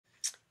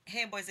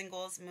Hey boys and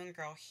girls, Moon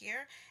Girl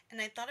here, and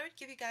I thought I would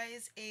give you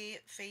guys a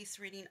face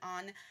reading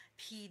on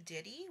P.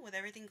 Diddy. With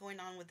everything going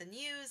on with the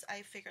news,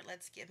 I figured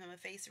let's give him a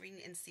face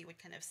reading and see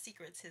what kind of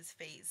secrets his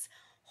face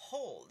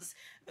holds.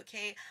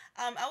 Okay,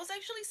 I was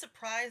actually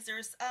surprised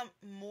there's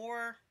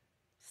more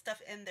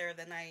stuff in there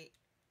than I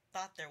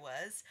thought there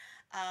was.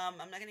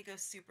 I'm not gonna go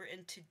super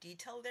into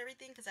detail with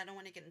everything because I don't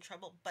want to get in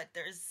trouble, but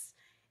there's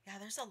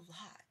a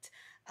lot.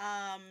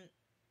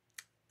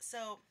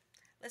 So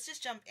let's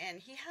just jump in.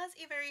 He has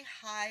a very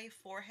high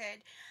forehead.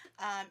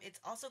 It's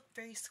also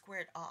very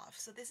squared off.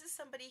 So this is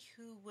somebody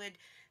who would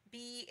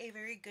be a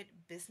very good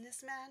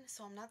businessman.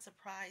 So I'm not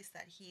surprised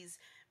that he's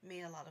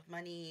made a lot of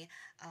money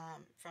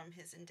from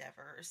his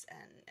endeavors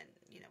and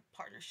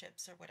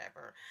partnerships or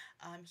whatever.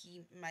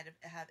 He might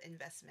have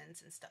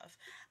investments and stuff.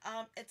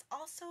 It's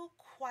also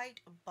quite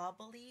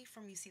bubbly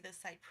from you see the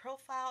side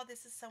profile.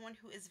 This is someone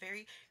who is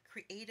very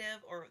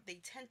creative, or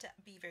they tend to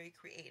be very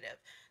creative.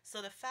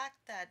 So the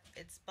fact that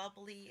it's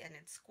bubbly and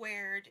it's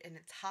squared and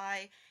it's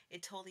high,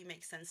 it totally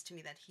makes sense to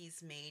me that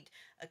he's made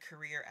a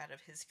career out of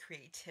his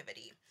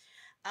creativity.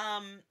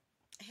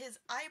 His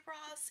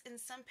eyebrows in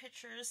some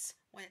pictures,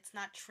 when it's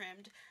not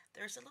trimmed,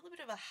 there's a little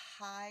bit of a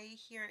high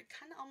here. It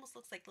kind of almost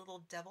looks like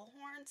little devil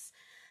horns.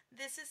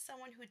 This is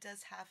someone who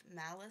does have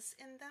malice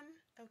in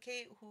them,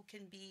 okay, who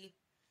can be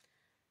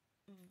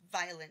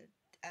violent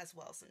as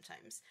well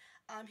sometimes.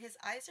 His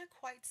eyes are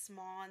quite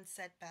small and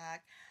set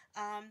back.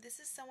 This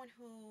is someone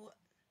who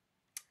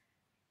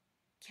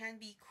can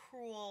be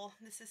cruel.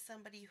 This is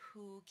somebody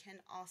who can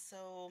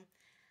also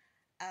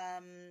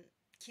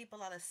keep a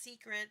lot of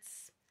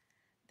secrets.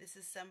 This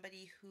is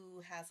somebody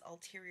who has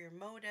ulterior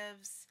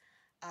motives,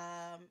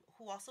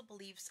 who also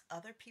believes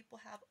other people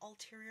have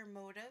ulterior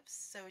motives.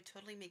 So it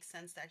totally makes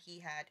sense that he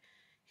had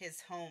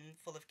his home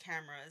full of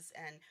cameras,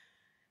 and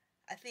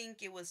I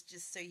think it was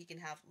just so he can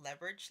have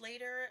leverage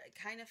later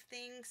kind of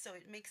thing. So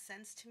it makes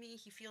sense to me.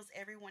 He feels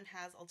everyone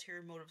has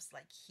ulterior motives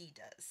like he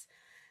does.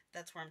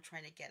 That's where I'm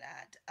trying to get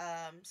at.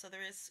 So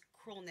there is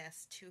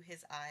cruelness to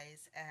his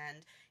eyes,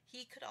 and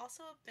he could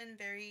also have been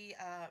very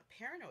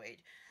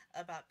paranoid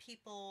about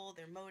people,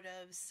 their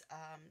motives.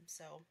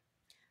 So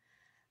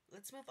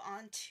let's move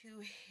on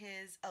to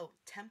his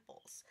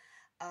temples.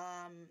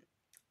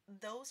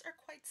 Those are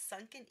quite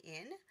sunken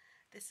in.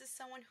 This is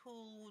someone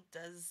who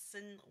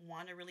doesn't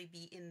want to really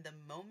be in the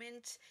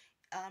moment.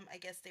 I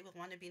guess they would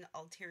want to be in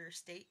ulterior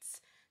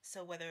states.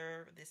 So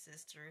whether this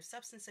is through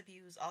substance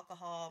abuse,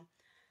 alcohol,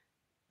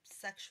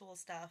 sexual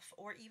stuff,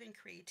 or even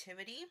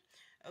creativity.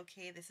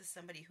 Okay, this is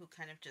somebody who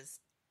kind of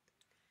just,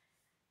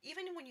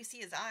 even when you see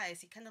his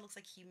eyes, he kind of looks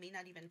like he may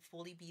not even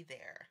fully be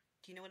there.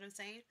 Do you know what I'm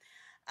saying?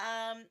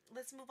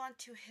 Let's move on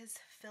to his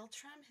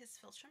philtrum. His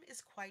philtrum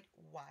is quite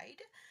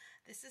wide.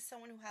 This is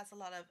someone who has a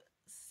lot of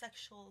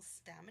sexual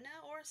stamina,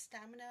 or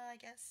stamina, I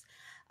guess.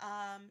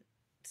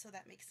 So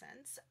that makes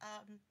sense.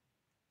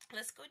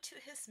 Let's go to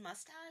his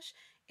mustache.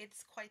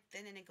 It's quite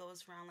thin and it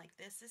goes around like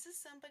this. This is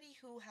somebody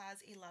who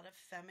has a lot of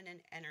feminine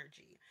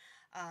energy.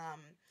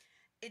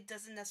 It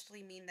doesn't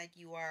necessarily mean that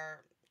you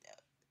are,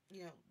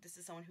 this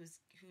is someone who's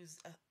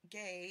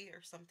gay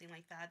or something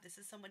like that. This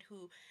is someone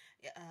who,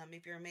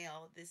 if you're a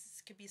male,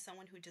 this could be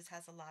someone who just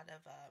has a lot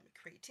of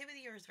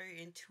creativity or is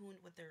very in tune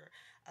with their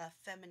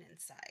feminine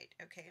side.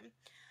 Okay.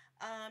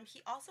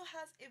 He also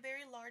has a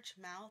very large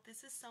mouth.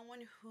 This is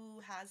someone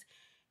who has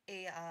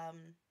a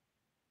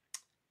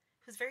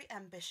who's very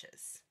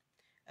ambitious,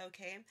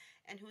 okay,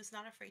 and who's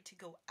not afraid to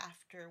go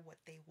after what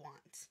they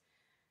want.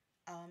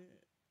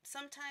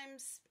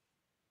 Sometimes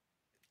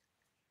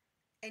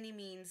any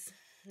means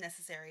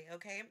necessary,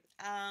 okay?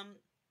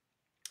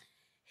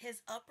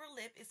 His upper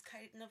lip is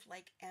kind of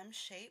like M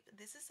shape.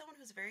 This is someone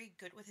who's very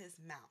good with his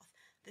mouth.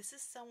 This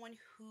is someone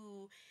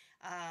who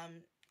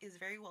is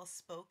very well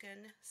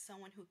spoken,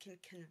 someone who can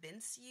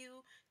convince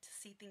you to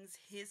see things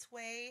his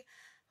way,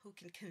 who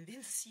can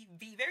convince you,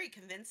 be very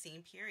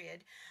convincing,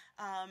 period.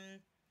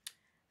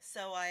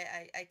 So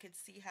I could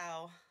see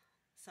how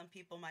some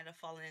people might have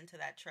fallen into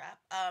that trap.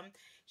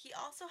 He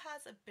also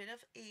has a bit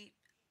of a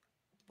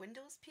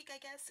widow's peak, I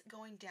guess,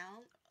 going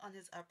down on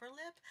his upper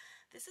lip.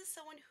 This is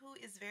someone who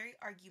is very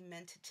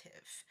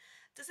argumentative.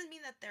 Doesn't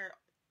mean that they're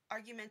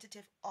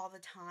argumentative all the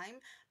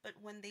time, but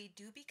when they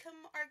do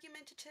become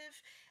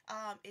argumentative,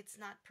 it's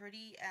not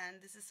pretty,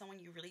 and this is someone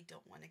you really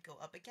don't want to go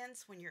up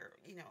against when you're,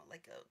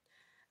 like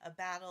a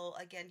battle.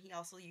 Again, he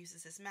also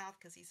uses his mouth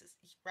because he's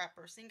a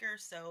rapper singer,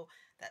 so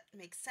that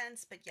makes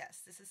sense. But yes,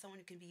 this is someone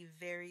who can be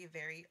very,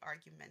 very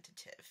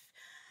argumentative.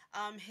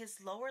 His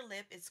lower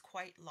lip is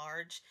quite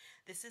large.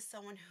 This is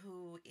someone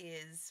who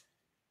is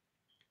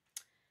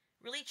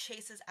really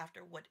chases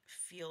after what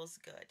feels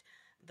good,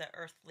 the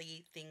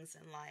earthly things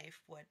in life,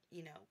 what,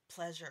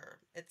 pleasure.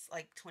 It's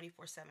like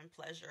 24/7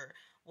 pleasure,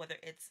 whether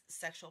it's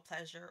sexual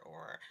pleasure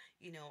or,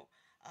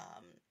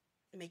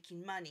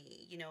 making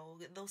money,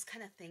 those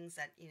kind of things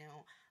that,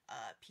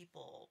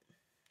 people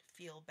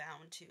feel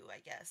bound to, I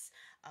guess.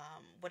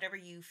 Whatever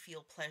you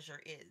feel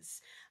pleasure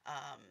is.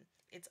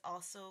 It's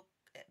also,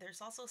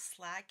 there's also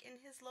slack in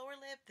his lower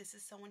lip. This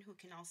is someone who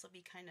can also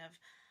be kind of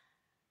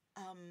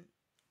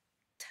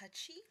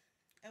touchy.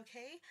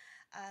 Okay,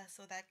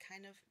 so that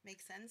kind of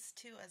makes sense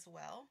too as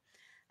well.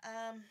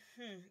 Um,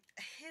 hmm,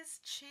 his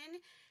chin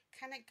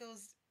kind of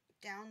goes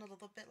down a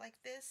little bit like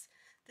this.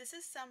 This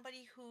is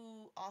somebody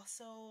who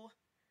also,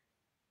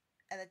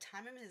 at a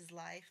time in his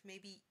life,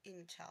 maybe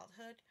in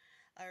childhood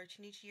or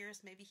teenage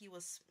years, maybe he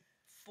was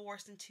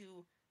forced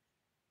into,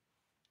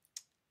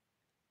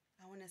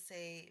 I want to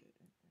say,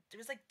 there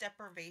was like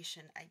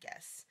deprivation, I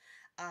guess,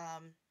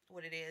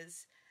 what it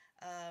is.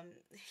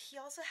 He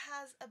also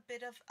has a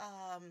bit of,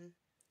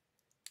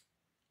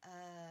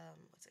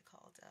 what's it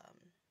called?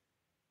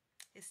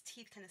 His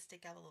teeth kind of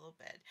stick out a little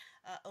bit,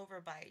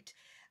 overbite.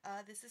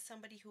 This is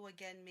somebody who,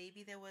 again,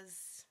 maybe there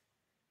was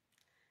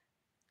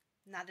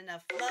not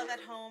enough love at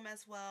home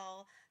as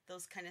well,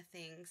 those kind of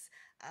things.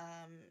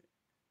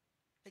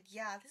 But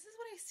yeah, this is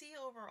what I see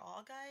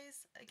overall,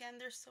 guys. Again,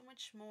 there's so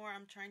much more.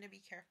 I'm trying to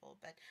be careful,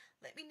 but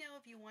let me know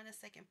if you want a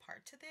second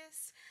part to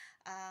this.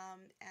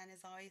 And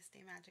as always,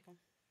 stay magical.